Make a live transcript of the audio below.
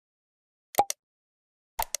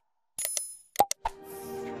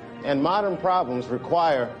And modern problems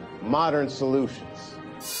require modern solutions.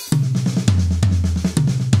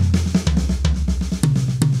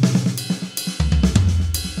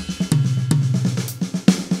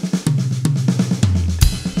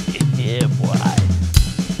 Yeah, boy.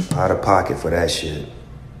 Out of pocket for that shit.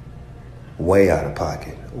 Way out of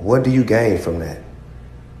pocket. What do you gain from that?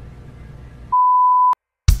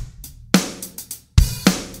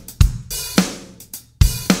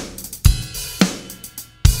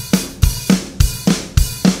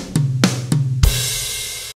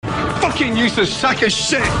 Fucking useless sack of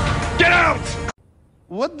shit! Get out!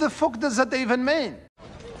 What the fuck does that even mean?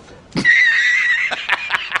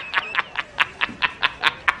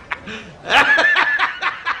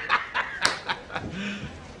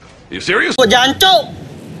 You serious?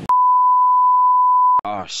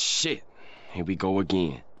 Oh shit. Here we go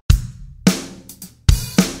again.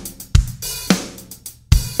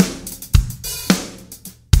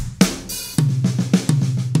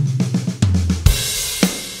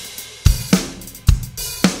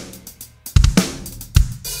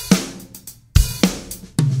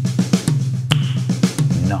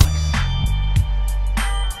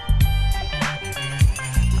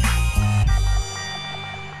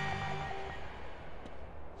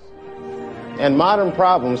 And modern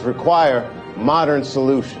problems require modern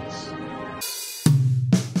solutions.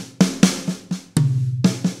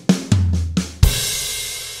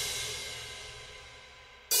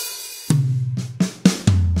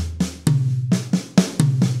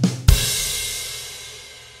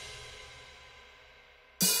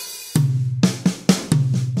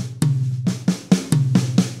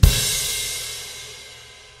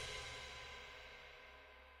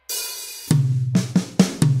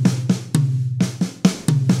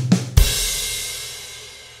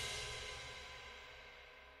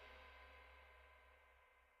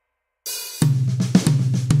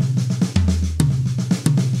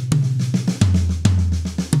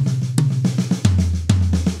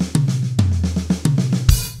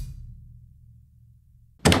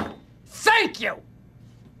 Thank you!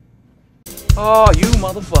 Oh, you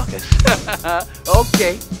motherfuckers.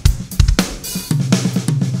 Okay.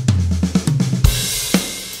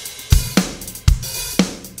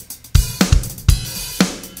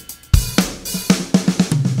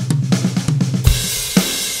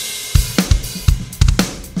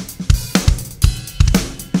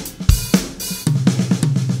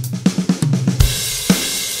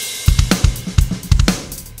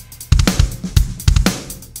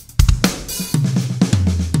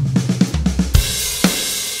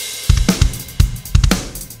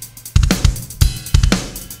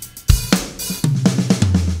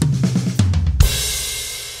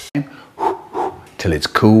 Till it's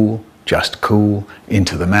cool, just cool,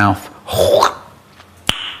 into the mouth.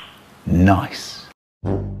 Nice.